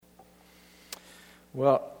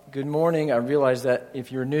Well, good morning. I realize that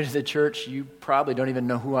if you're new to the church, you probably don't even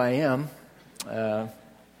know who I am.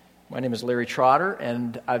 My name is Larry Trotter,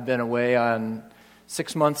 and I've been away on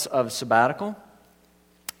 6 months of sabbatical,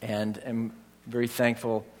 and am very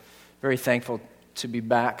thankful to be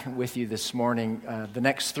back with you this morning. The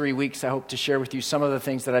next 3 weeks, I hope to share with you some of the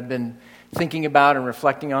things that I've been thinking about and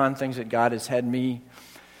reflecting on, things that God has had me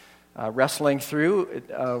wrestling through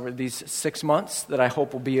over these 6 months that I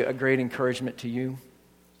hope will be a great encouragement to you.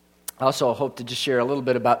 I also hope to just share a little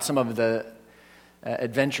bit about some of the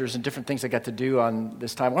adventures and different things I got to do on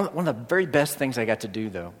this time. One of the very best things I got to do,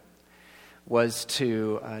 though, was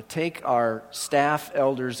to take our staff,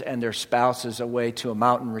 elders, and their spouses away to a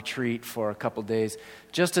mountain retreat for a couple days,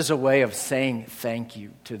 just as a way of saying thank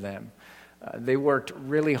you to them. They worked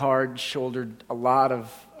really hard, shouldered a lot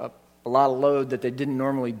of load that they didn't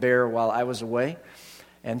normally bear while I was away.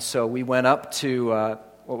 And so we went up to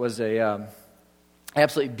what was a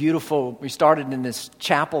absolutely beautiful, we started in this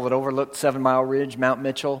chapel that overlooked 7 Mile Ridge, Mount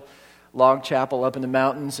Mitchell, log chapel up in the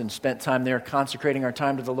mountains, and spent time there consecrating our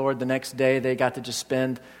time to the Lord. The next day they got to just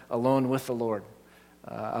spend alone with the Lord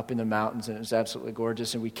up in the mountains, and it was absolutely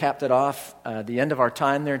gorgeous. And we capped it off the end of our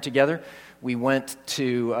time there together. We went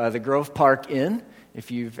to the Grove Park Inn. If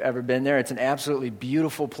you've ever been there, it's an absolutely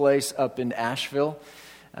beautiful place up in Asheville.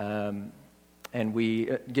 And we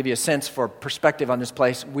give you a sense for perspective on this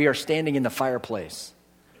place. We are standing in the fireplace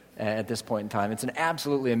at this point in time. It's an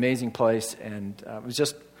absolutely amazing place, and it was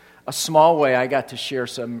just a small way I got to share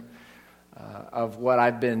some of what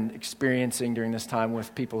I've been experiencing during this time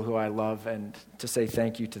with people who I love, and to say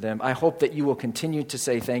thank you to them. I hope that you will continue to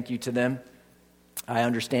say thank you to them. I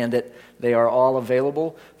understand that they are all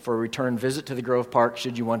available for a return visit to the Grove Park.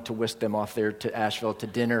 Should you want to whisk them off there to Asheville to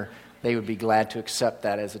dinner, they would be glad to accept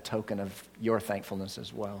that as a token of your thankfulness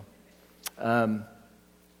as well. But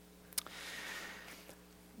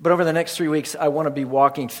over the next 3 weeks, I want to be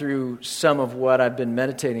walking through some of what I've been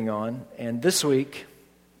meditating on. And this week,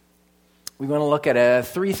 we want to look at a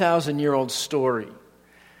 3,000-year-old story.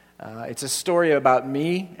 It's a story about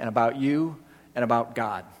me and about you and about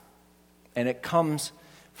God. And it comes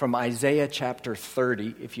from Isaiah chapter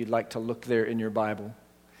 30, if you'd like to look there in your Bible.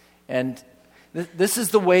 And this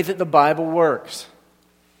is the way that the Bible works.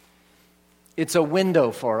 It's a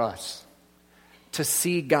window for us to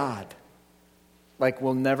see God like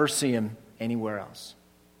we'll never see Him anywhere else.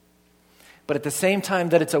 But at the same time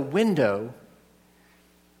that it's a window,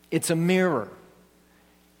 it's a mirror.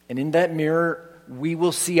 And in that mirror, we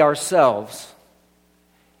will see ourselves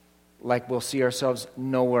like we'll see ourselves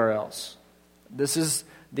nowhere else. This is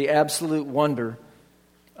the absolute wonder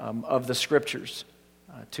of the Scriptures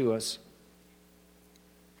to us.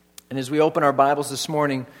 And as we open our Bibles this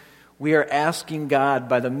morning, we are asking God,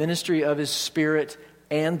 by the ministry of His Spirit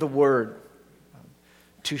and the Word,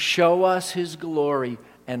 to show us His glory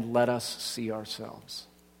and let us see ourselves.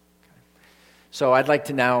 Okay. So I'd like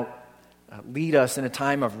to now lead us in a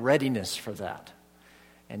time of readiness for that.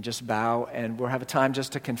 And just bow, and we'll have a time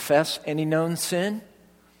just to confess any known sin,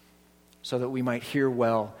 so that we might hear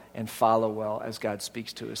well and follow well as God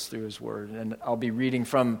speaks to us through His Word. And I'll be reading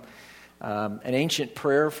from an ancient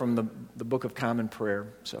prayer from the Book of Common Prayer.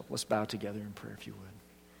 So let's bow together in prayer, if you would.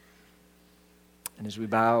 And as we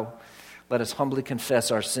bow, let us humbly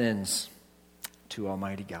confess our sins to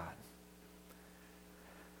Almighty God.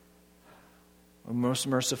 O most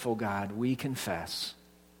merciful God, we confess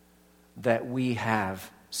that we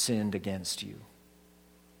have sinned against you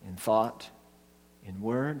in thought, in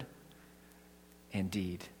word, and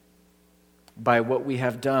deed, by what we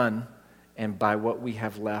have done and by what we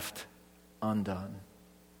have left undone.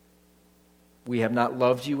 We have not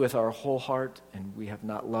loved you with our whole heart, and we have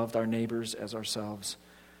not loved our neighbors as ourselves.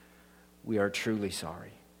 We are truly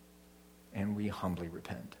sorry, and we humbly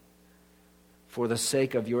repent. For the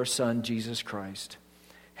sake of your Son, Jesus Christ,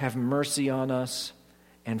 have mercy on us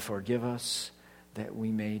and forgive us, that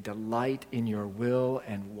we may delight in your will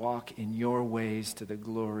and walk in your ways to the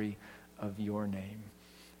glory of your name.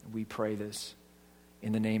 We pray this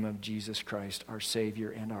in the name of Jesus Christ, our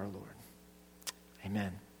Savior and our Lord.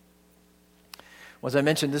 Amen. Well, as I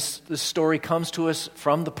mentioned, this story comes to us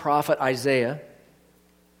from the prophet Isaiah.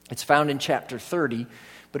 It's found in chapter 30.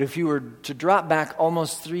 But if you were to drop back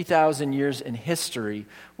almost 3,000 years in history,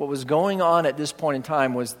 what was going on at this point in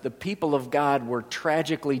time was the people of God were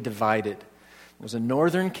tragically divided. There was a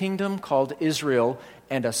northern kingdom called Israel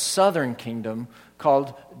and a southern kingdom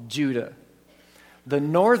called Judah. The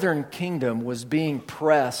northern kingdom was being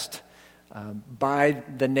pressed by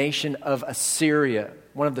the nation of Assyria,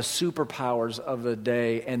 one of the superpowers of the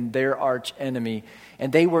day and their arch enemy.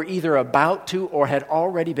 And they were either about to or had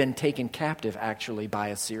already been taken captive, actually, by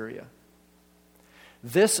Assyria.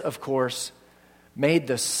 This, of course, made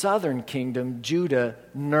the southern kingdom, Judah,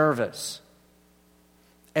 nervous.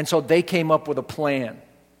 And so they came up with a plan.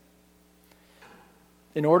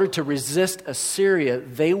 In order to resist Assyria,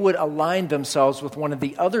 they would align themselves with one of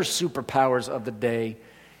the other superpowers of the day,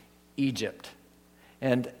 Egypt.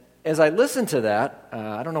 And as I listen to that,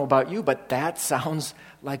 I don't know about you, but that sounds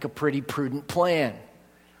like a pretty prudent plan.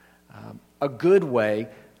 A good way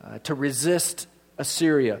to resist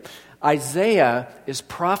Assyria. Isaiah is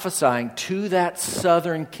prophesying to that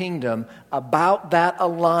southern kingdom about that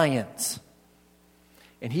alliance.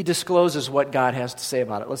 And he discloses what God has to say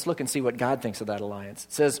about it. Let's look and see what God thinks of that alliance.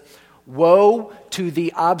 It says, "Woe to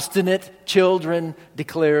the obstinate children,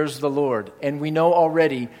 declares the Lord." And we know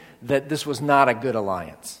already that this was not a good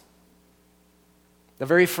alliance. The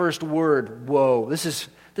very first word, woe, this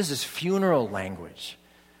is funeral language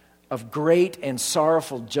of great and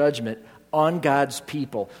sorrowful judgment on God's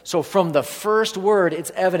people. So from the first word,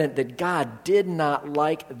 it's evident that God did not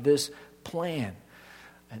like this plan.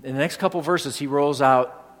 In the next couple verses, he rolls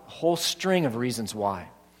out a whole string of reasons why.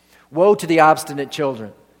 Woe to the obstinate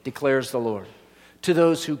children, declares the Lord, to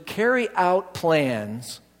those who carry out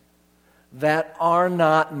plans that are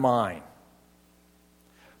not mine,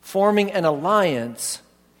 forming an alliance,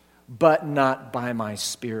 but not by my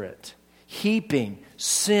Spirit, heaping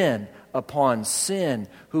sin upon sin,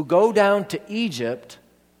 who go down to Egypt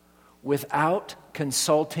without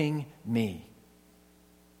consulting me,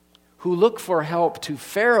 who look for help to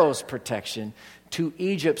Pharaoh's protection, to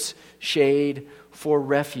Egypt's shade for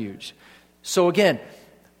refuge. So again,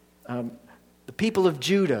 the people of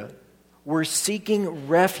Judah were seeking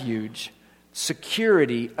refuge,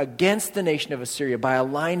 security against the nation of Assyria by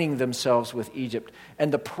aligning themselves with Egypt.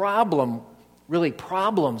 And the problems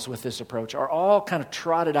with this approach are all kind of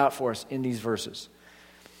trotted out for us in these verses.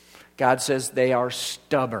 God says they are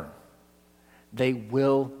stubborn. They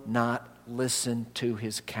will not listen to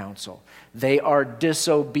his counsel. They are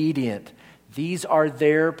disobedient. These are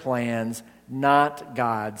their plans, not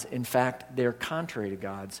God's. In fact, they're contrary to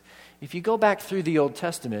God's. If you go back through the Old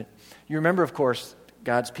Testament, you remember, of course,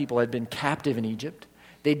 God's people had been captive in Egypt.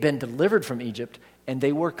 They'd been delivered from Egypt, and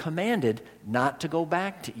they were commanded not to go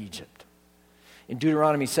back to Egypt. In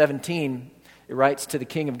Deuteronomy 17, it writes to the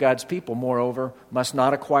king of God's people, moreover, must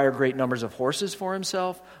not acquire great numbers of horses for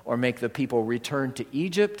himself, or make the people return to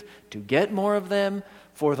Egypt to get more of them,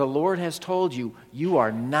 for the Lord has told you, you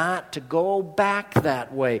are not to go back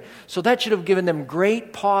that way. So that should have given them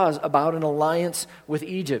great pause about an alliance with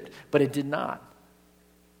Egypt, but it did not.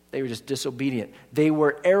 They were just disobedient. They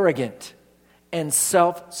were arrogant and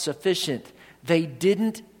self-sufficient. They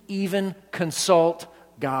didn't even consult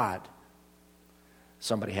God.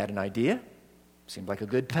 Somebody had an idea. Seemed like a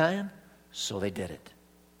good plan, so they did it.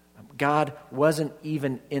 God wasn't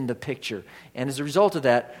even in the picture. And as a result of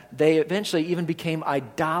that, they eventually even became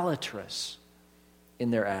idolatrous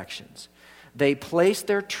in their actions. They placed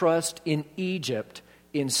their trust in Egypt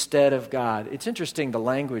instead of God. It's interesting, the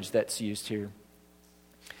language that's used here.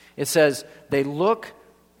 It says they look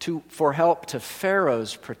for help to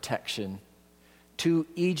Pharaoh's protection, to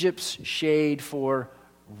Egypt's shade for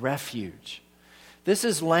refuge. This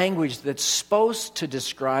is language that's supposed to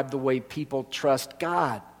describe the way people trust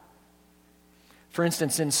God. For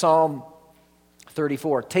instance, in Psalm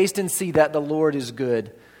 34, taste and see that the Lord is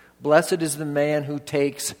good. Blessed is the man who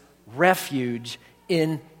takes refuge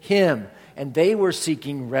in him. And they were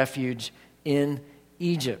seeking refuge in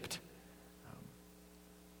Egypt.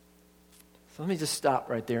 So let me just stop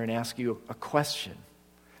right there and ask you a question.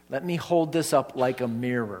 Let me hold this up like a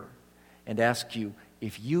mirror and ask you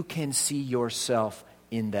if you can see yourself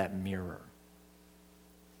in that mirror.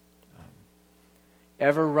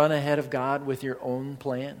 Ever run ahead of God with your own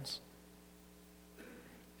plans?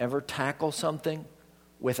 Ever tackle something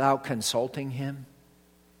without consulting him?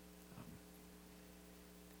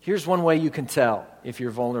 Here's one way you can tell if you're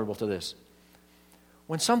vulnerable to this.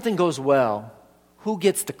 When something goes well, who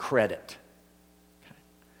gets the credit?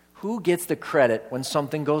 Who gets the credit when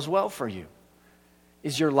something goes well for you?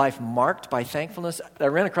 Is your life marked by thankfulness? I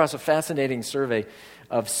ran across a fascinating survey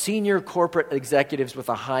of senior corporate executives with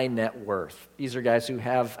a high net worth. These are guys who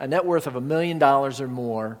have a net worth of $1 million or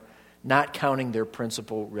more, not counting their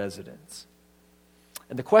principal residence.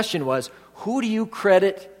 And the question was, who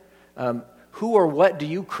or what do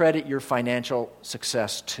you credit your financial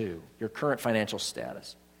success to, your current financial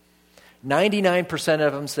status? 99%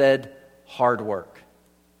 of them said hard work.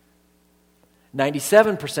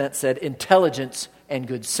 97% said intelligence and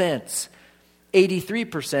good sense.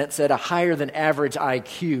 83% said a higher than average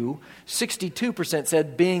IQ. 62%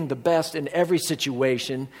 said being the best in every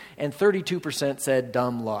situation. And 32% said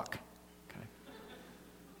dumb luck. Okay.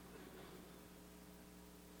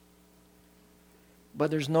 But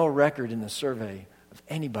there's no record in the survey of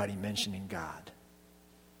anybody mentioning God.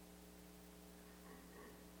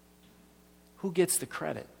 Who gets the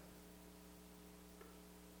credit?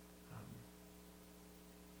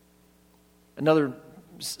 Another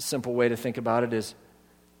simple way to think about it is,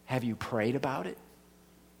 have you prayed about it?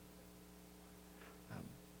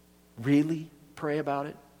 Really pray about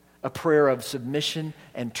it? A prayer of submission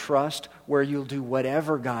and trust where you'll do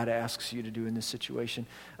whatever God asks you to do in this situation.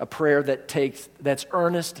 A prayer that's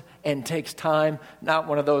earnest and takes time, not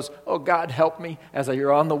one of those, oh God help me, as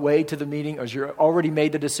you're on the way to the meeting or as you're already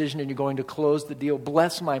made the decision and you're going to close the deal.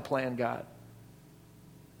 Bless my plan, God.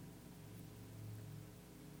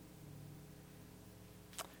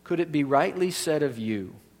 Could it be rightly said of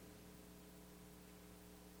you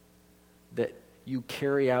that you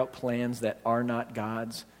carry out plans that are not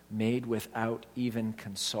God's, made without even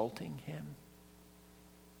consulting Him?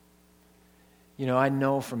 You know, I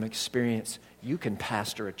know from experience, you can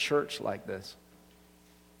pastor a church like this.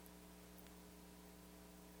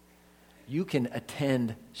 You can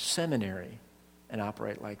attend seminary and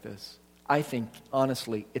operate like this. I think,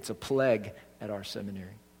 honestly, it's a plague at our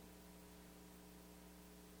seminary.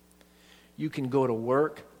 You can go to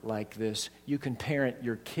work like this. You can parent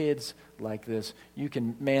your kids like this. You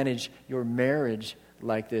can manage your marriage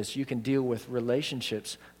like this. You can deal with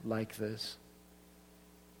relationships like this.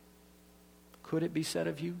 Could it be said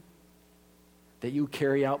of you that you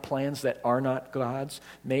carry out plans that are not God's,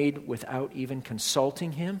 made without even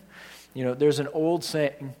consulting Him? You know, there's an old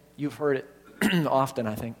saying, you've heard it often,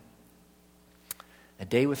 I think. A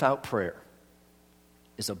day without prayer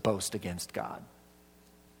is a boast against God.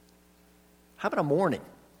 How about a morning?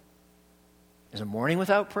 Is a morning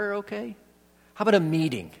without prayer okay? How about a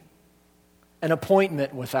meeting? An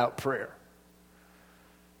appointment without prayer?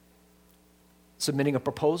 Submitting a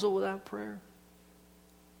proposal without prayer?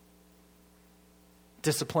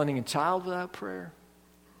 Disciplining a child without prayer?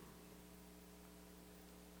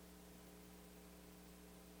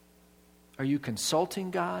 Are you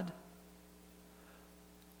consulting God?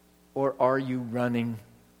 Or are you running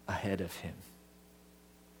ahead of Him?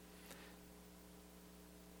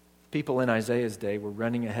 People in Isaiah's day were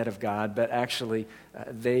running ahead of God, but actually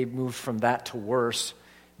they moved from that to worse.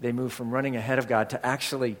 They moved from running ahead of God to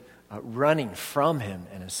actually running from Him,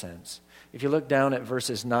 in a sense. If you look down at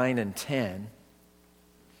verses 9 and 10,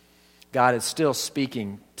 God is still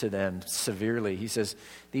speaking to them severely. He says,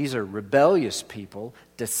 these are rebellious people,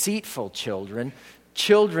 deceitful children,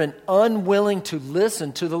 children unwilling to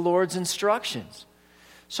listen to the Lord's instructions.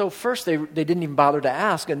 So first they didn't even bother to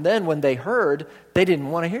ask, and then when they heard, they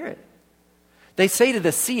didn't want to hear it. They say to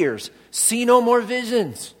the seers, see no more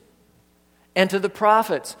visions. And to the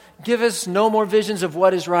prophets, give us no more visions of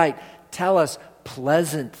what is right. Tell us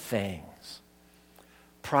pleasant things.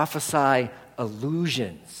 Prophesy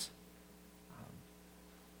illusions.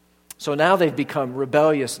 So now they've become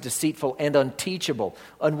rebellious, deceitful, and unteachable,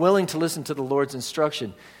 unwilling to listen to the Lord's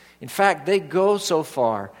instruction. In fact, they go so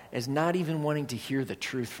far as not even wanting to hear the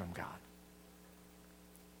truth from God.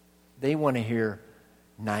 They want to hear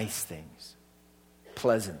nice things,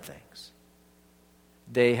 pleasant things.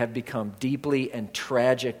 They have become deeply and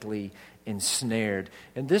tragically ensnared.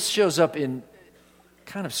 And this shows up in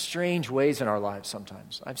kind of strange ways in our lives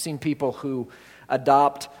sometimes. I've seen people who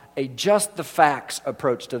adopt a just the facts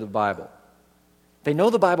approach to the Bible. They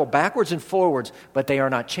know the Bible backwards and forwards, but they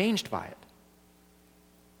are not changed by it.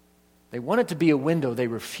 They want it to be a window. They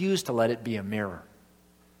refuse to let it be a mirror.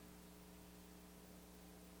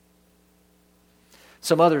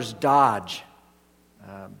 Some others dodge.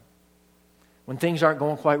 When things aren't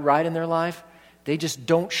going quite right in their life, they just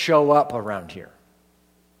don't show up around here.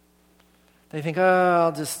 They think,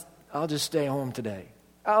 oh, I'll just stay home today.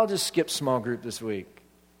 I'll just skip small group this week.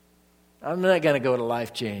 I'm not going to go to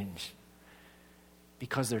Life Change.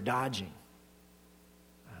 Because they're dodging.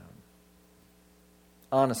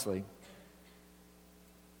 Honestly,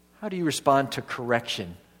 how do you respond to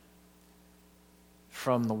correction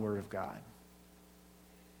from the Word of God?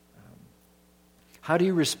 How do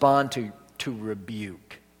you respond to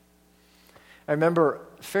rebuke? I remember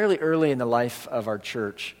fairly early in the life of our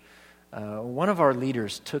church, one of our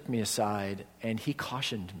leaders took me aside and he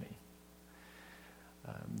cautioned me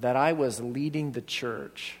that I was leading the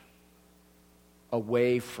church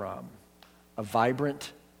away from a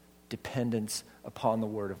vibrant dependence upon the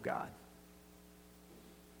Word of God.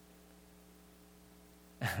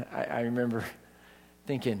 I remember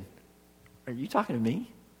thinking, are you talking to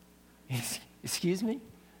me? Excuse me?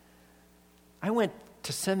 I went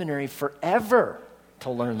to seminary forever to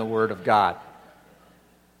learn the Word of God.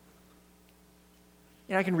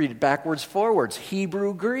 You know, I can read it backwards, forwards,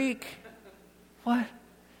 Hebrew, Greek. What?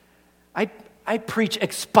 I preach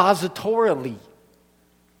expositorily.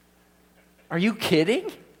 Are you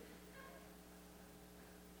kidding?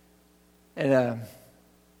 And,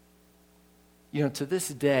 to this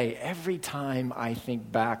day, every time I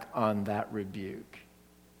think back on that rebuke,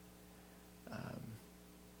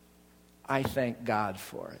 I thank God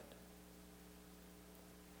for it.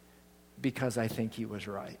 Because I think he was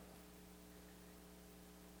right.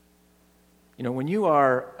 When you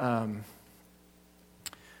are,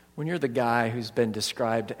 when you're the guy who's been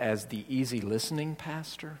described as the easy listening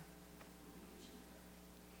pastor,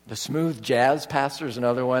 the smooth jazz pastor is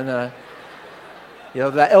another one. The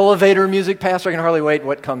elevator music pastor, I can hardly wait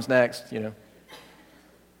what comes next,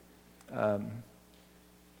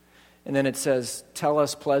 And then it says, tell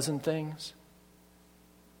us pleasant things.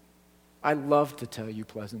 I love to tell you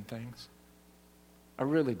pleasant things. I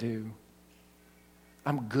really do.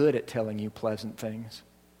 I'm good at telling you pleasant things.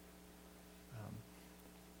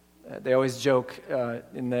 They always joke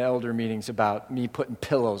in the elder meetings about me putting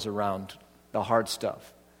pillows around the hard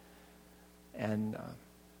stuff. And,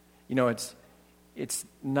 it's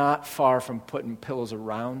not far from putting pillows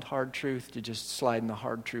around hard truth to just sliding the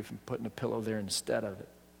hard truth and putting a pillow there instead of it.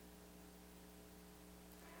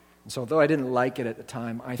 And so, though I didn't like it at the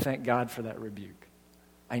time, I thank God for that rebuke.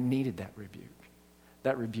 I needed that rebuke.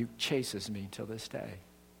 That rebuke chases me till this day.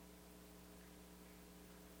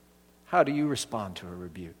 How do you respond to a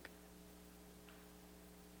rebuke?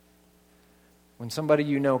 When somebody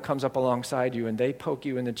you know comes up alongside you and they poke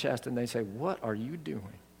you in the chest and they say, "What are you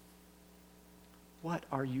doing? What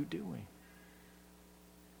are you doing?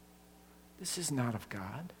 This is not of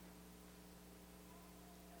God."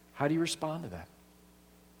 How do you respond to that?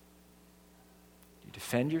 Do you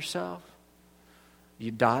defend yourself? Do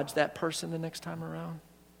you dodge that person the next time around?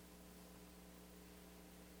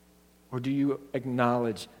 Or do you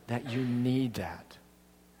acknowledge that you need that?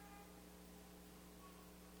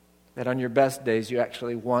 That on your best days you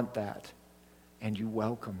actually want that and you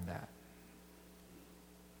welcome that?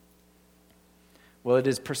 Well, it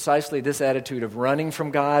is precisely this attitude of running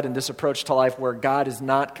from God and this approach to life where God is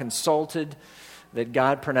not consulted that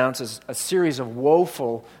God pronounces a series of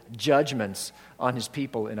woeful judgments on his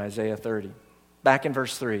people in Isaiah 30. Back in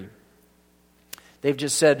verse 3. They've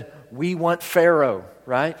just said, we want Pharaoh,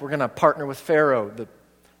 right? We're going to partner with Pharaoh,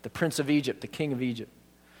 the prince of Egypt, the king of Egypt.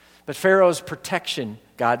 But Pharaoh's protection,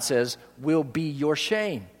 God says, will be your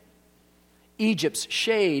shame. Egypt's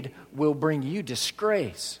shade will bring you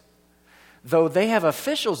disgrace. Though they have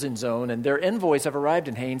officials in Zone and their envoys have arrived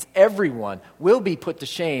in Hanes, everyone will be put to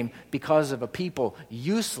shame because of a people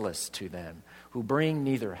useless to them, who bring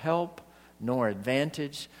neither help nor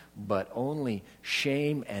advantage, but only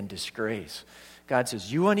shame and disgrace. God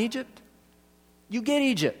says, you want Egypt? You get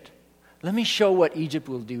Egypt. Let me show what Egypt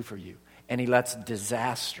will do for you. And he lets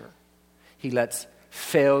disaster, he lets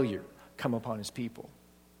failure come upon his people.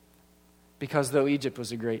 Because though Egypt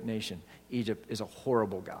was a great nation, Egypt is a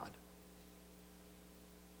horrible God.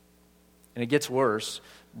 And it gets worse.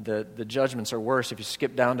 The judgments are worse. If you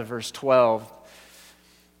skip down to verse 12,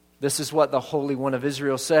 this is what the Holy One of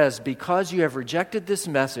Israel says. Because you have rejected this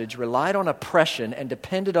message, relied on oppression, and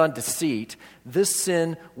depended on deceit, this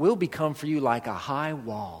sin will become for you like a high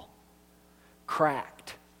wall,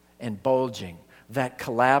 cracked and bulging, that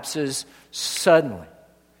collapses suddenly,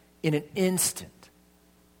 in an instant.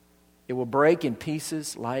 It will break in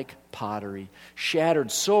pieces like pottery,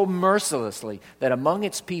 shattered so mercilessly that among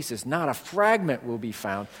its pieces not a fragment will be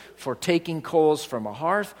found for taking coals from a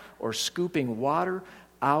hearth or scooping water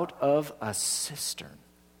out of a cistern.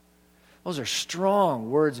 Those are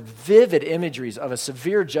strong words, vivid imageries of a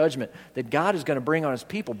severe judgment that God is going to bring on his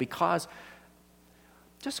people because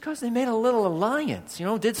they made a little alliance,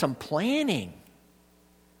 did some planning.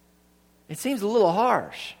 It seems a little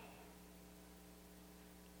harsh.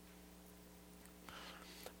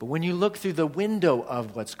 But when you look through the window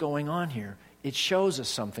of what's going on here, it shows us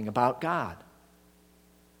something about God.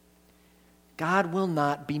 God will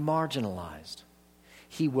not be marginalized.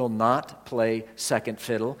 He will not play second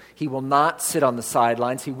fiddle. He will not sit on the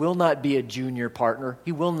sidelines. He will not be a junior partner.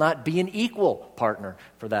 He will not be an equal partner,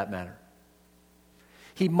 for that matter.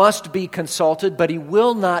 He must be consulted, but he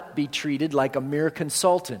will not be treated like a mere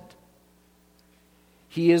consultant.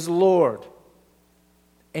 He is Lord.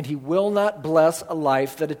 And he will not bless a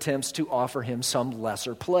life that attempts to offer him some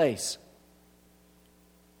lesser place.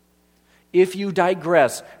 If you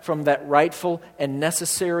digress from that rightful and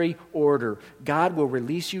necessary order, God will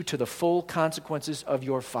release you to the full consequences of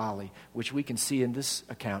your folly, which we can see in this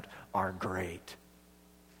account are great.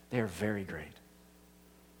 They are very great.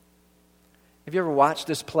 Have you ever watched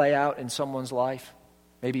this play out in someone's life?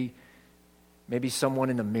 Maybe someone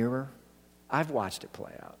in the mirror? I've watched it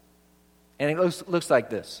play out. And it looks like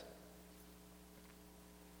this.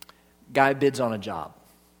 Guy bids on a job.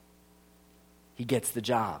 He gets the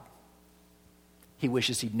job. He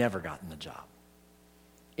wishes he'd never gotten the job.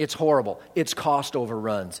 It's horrible. It's cost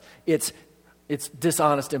overruns. It's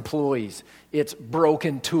dishonest employees. It's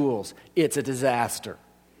broken tools. It's a disaster.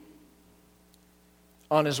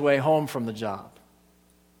 On his way home from the job,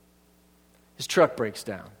 his truck breaks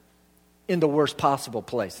down in the worst possible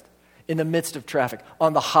place, in the midst of traffic,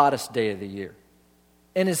 on the hottest day of the year.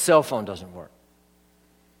 And his cell phone doesn't work.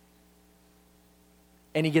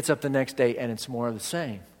 And he gets up the next day and it's more of the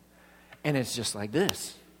same. And it's just like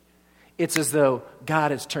this. It's as though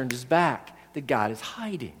God has turned his back, that God is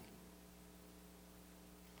hiding.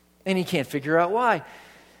 And he can't figure out why.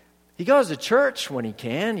 He goes to church when he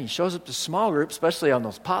can. He shows up to small groups, especially on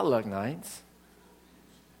those potluck nights.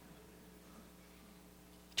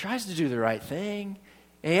 He tries to do the right thing.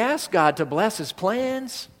 And he asks God to bless his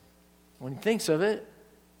plans when he thinks of it.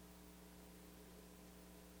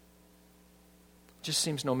 It just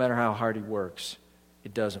seems no matter how hard he works,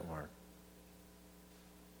 it doesn't work.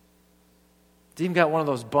 It's even got one of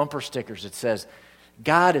those bumper stickers that says,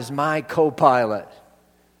 God is my co-pilot.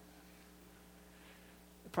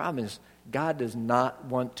 The problem is, God does not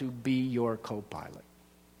want to be your co-pilot.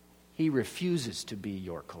 He refuses to be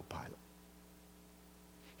your co-pilot.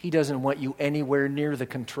 He doesn't want you anywhere near the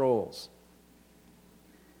controls.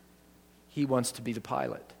 He wants to be the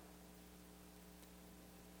pilot.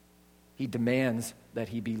 He demands that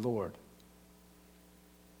he be Lord.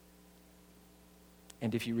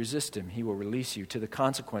 And if you resist him, he will release you to the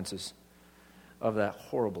consequences of that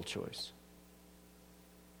horrible choice.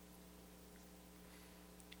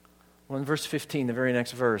 Well, in verse 15, the very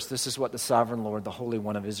next verse, this is what the sovereign Lord, the Holy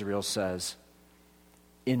One of Israel, says.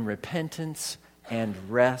 In repentance and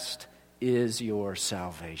rest is your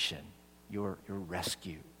salvation, your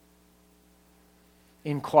rescue.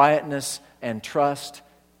 In quietness and trust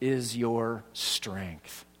is your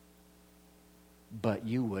strength. But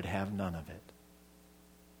you would have none of it.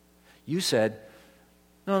 You said,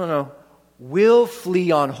 no, we'll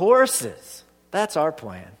flee on horses. That's our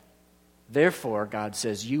plan. Therefore, God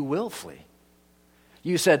says, you will flee.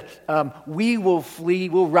 You said, we will flee,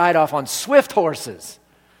 we'll ride off on swift horses.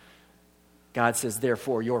 God says,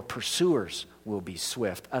 therefore, your pursuers will be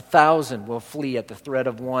swift. 1,000 will flee at the threat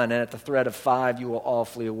of one, and at the threat of 5, you will all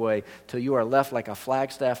flee away, till you are left like a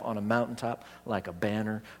flagstaff on a mountaintop, like a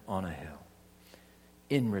banner on a hill.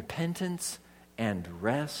 In repentance and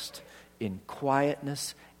rest, in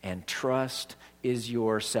quietness and trust is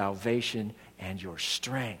your salvation and your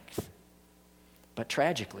strength. But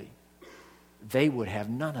tragically, they would have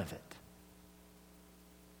none of it.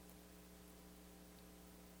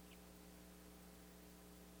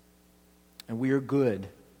 And we are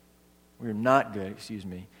not good,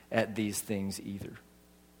 at these things either.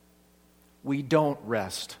 We don't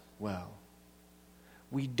rest well.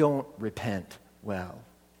 We don't repent well.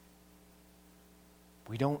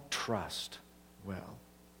 We don't trust well.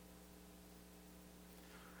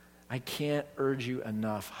 I can't urge you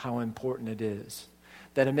enough how important it is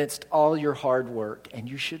that amidst all your hard work, and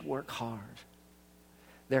you should work hard,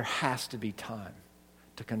 there has to be time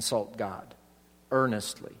to consult God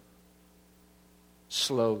earnestly,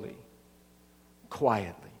 slowly,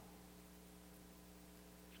 quietly,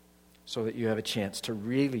 so that you have a chance to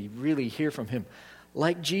really, really hear from him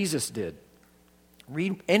like Jesus did.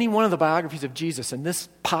 Read any one of the biographies of Jesus, and this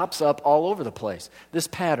pops up all over the place. This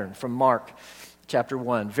pattern from Mark chapter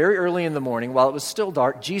 1. Very early in the morning, while it was still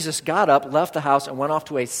dark, Jesus got up, left the house, and went off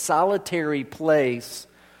to a solitary place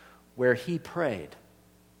where he prayed.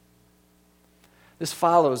 This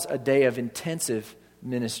follows a day of intensive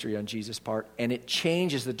ministry on Jesus' part, and it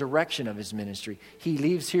changes the direction of his ministry. He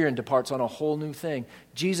leaves here and departs on a whole new thing.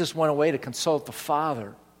 Jesus went away to consult the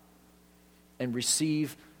Father and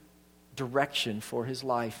receive direction for his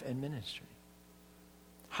life and ministry.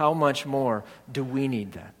 How much more do we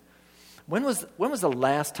need that? When was the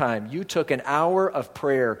last time you took an hour of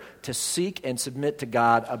prayer to seek and submit to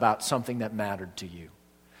God about something that mattered to you?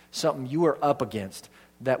 Something you were up against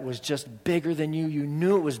that was just bigger than you. You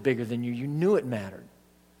knew it was bigger than you. You knew it mattered.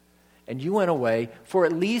 And you went away for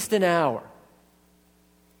at least an hour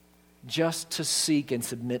just to seek and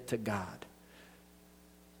submit to God,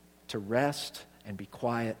 to rest and be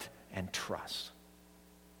quiet and trust.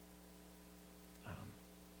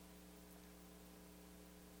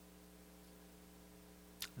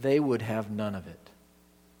 they would have none of it.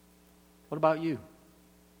 What about you?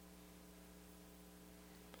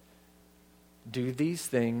 Do these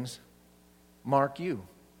things mark you?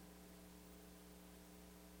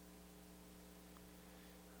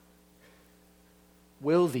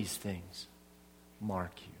 Will these things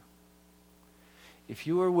mark you? If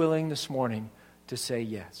you are willing this morning to say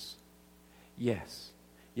yes,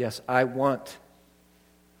 I want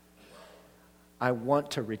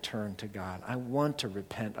to return to God. I want to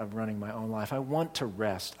repent of running my own life. I want to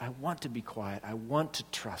rest. I want to be quiet. I want to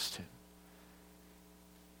trust Him.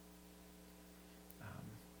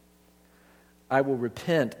 I will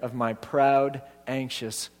repent of my proud,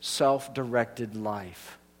 anxious, self-directed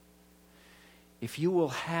life. If you will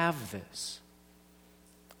have this,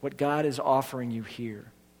 what God is offering you here,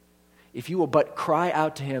 if you will but cry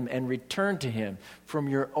out to Him and return to Him from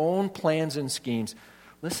your own plans and schemes,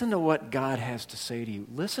 listen to what God has to say to you.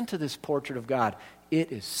 Listen to this portrait of God.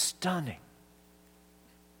 It is stunning.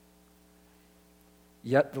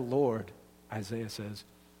 Yet the Lord, Isaiah says,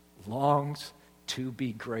 longs to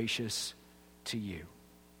be gracious to you.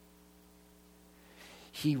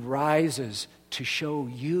 He rises to show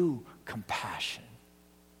you compassion.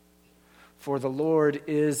 For the Lord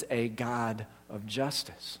is a God of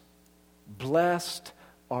justice. Blessed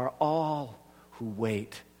are all who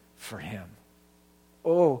wait for Him.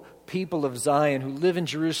 Oh, people of Zion who live in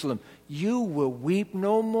Jerusalem, you will weep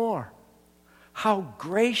no more. How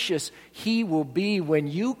gracious He will be when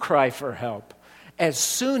you cry for help. As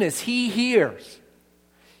soon as He hears,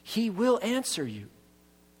 He will answer you.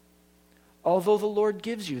 Although the Lord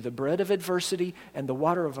gives you the bread of adversity and the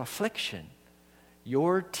water of affliction,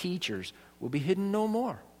 your teachers will be hidden no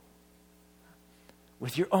more.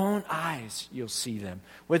 With your own eyes, you'll see them.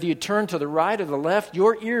 Whether you turn to the right or the left,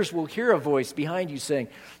 your ears will hear a voice behind you saying,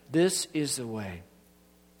 "This is the way.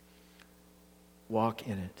 Walk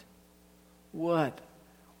in it."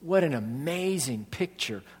 What an amazing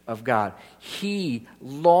picture of God. He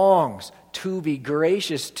longs to be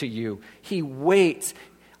gracious to you. He waits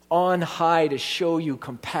on high to show you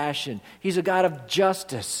compassion. He's a God of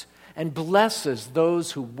justice and blesses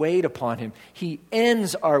those who wait upon Him. He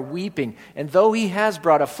ends our weeping, and though He has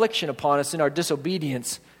brought affliction upon us in our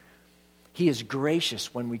disobedience, He is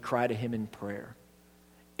gracious when we cry to Him in prayer,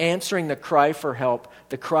 answering the cry for help,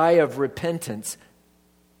 the cry of repentance,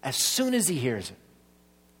 as soon as He hears it.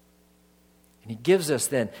 And He gives us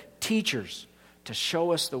then teachers to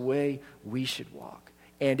show us the way we should walk.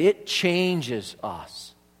 And it changes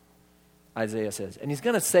us, Isaiah says. And he's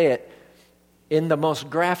going to say it in the most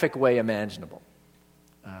graphic way imaginable.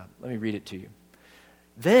 Let me read it to you.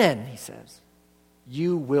 Then, he says,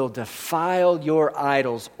 you will defile your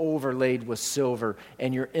idols overlaid with silver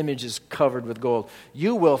and your images covered with gold.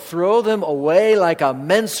 You will throw them away like a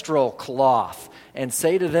menstrual cloth and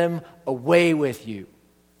say to them, "Away with you."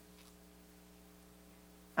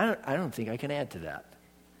 I don't think I can add to that.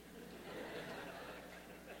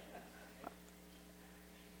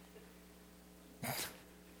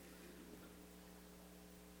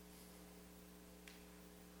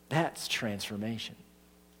 That's transformation.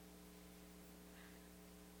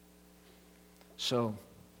 So,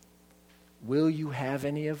 will you have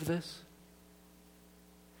any of this?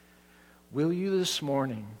 Will you this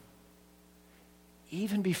morning,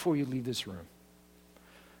 even before you leave this room,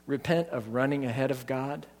 repent of running ahead of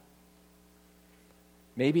God?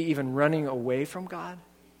 Maybe even running away from God?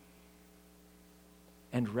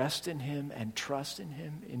 And rest in Him and trust in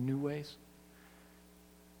Him in new ways?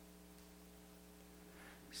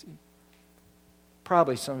 See,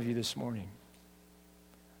 probably some of you this morning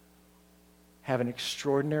have an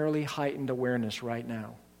extraordinarily heightened awareness right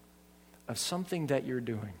now of something that you're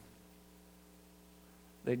doing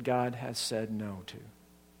that God has said no to.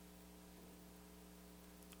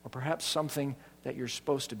 Or perhaps something that you're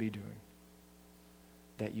supposed to be doing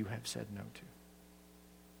that you have said no to.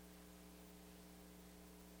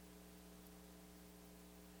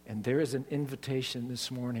 And there is an invitation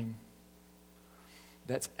this morning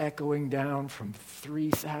that's echoing down from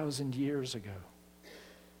 3,000 years ago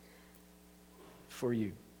for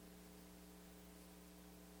you.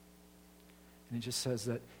 And it just says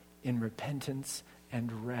that in repentance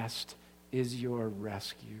and rest is your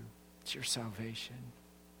rescue. It's your salvation.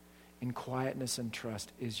 In quietness and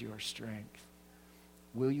trust is your strength.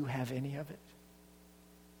 Will you have any of it?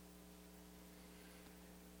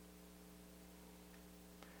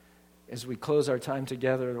 As we close our time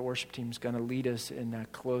together, the worship team is going to lead us in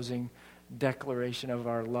that closing declaration of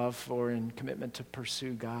our love for and commitment to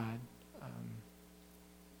pursue God.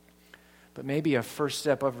 But maybe a first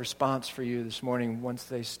step of response for you this morning, once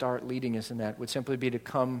they start leading us in that, would simply be to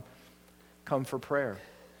come for prayer.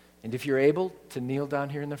 And if you're able to kneel down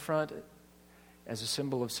here in the front as a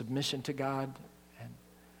symbol of submission to God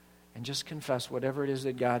and just confess whatever it is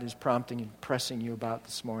that God is prompting and pressing you about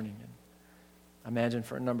this morning. And I imagine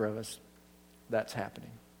for a number of us, that's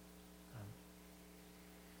happening.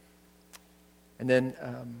 And then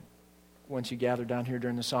once you gather down here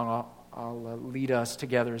during the song, I'll lead us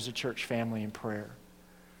together as a church family in prayer.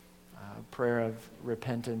 Prayer of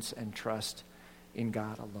repentance and trust in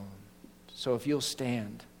God alone. So if you'll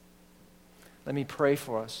stand, let me pray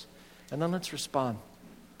for us, and then let's respond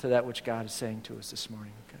to that which God is saying to us this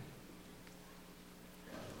morning. Okay?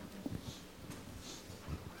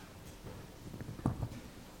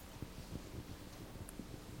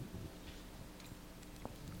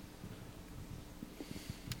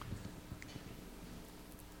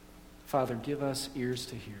 Father, give us ears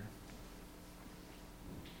to hear.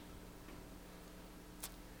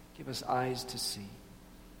 Give us eyes to see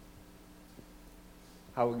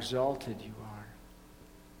how exalted you are,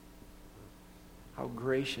 how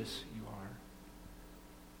gracious you are.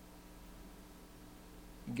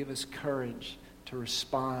 And give us courage to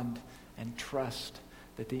respond and trust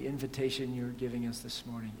that the invitation you're giving us this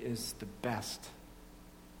morning is the best,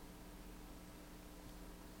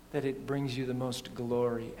 that it brings you the most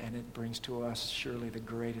glory, and it brings to us surely the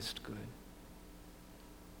greatest good.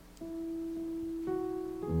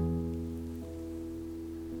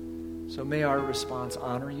 So may our response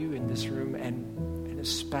honor you in this room, and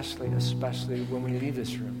especially when we leave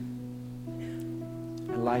this room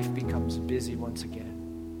and life becomes busy once again.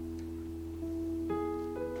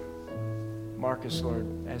 Mark us, Lord,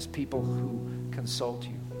 as people who consult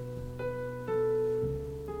you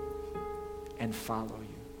and follow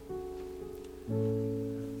you.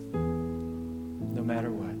 No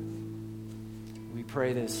matter what. We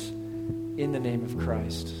pray this in the name of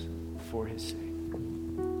Christ for his sake.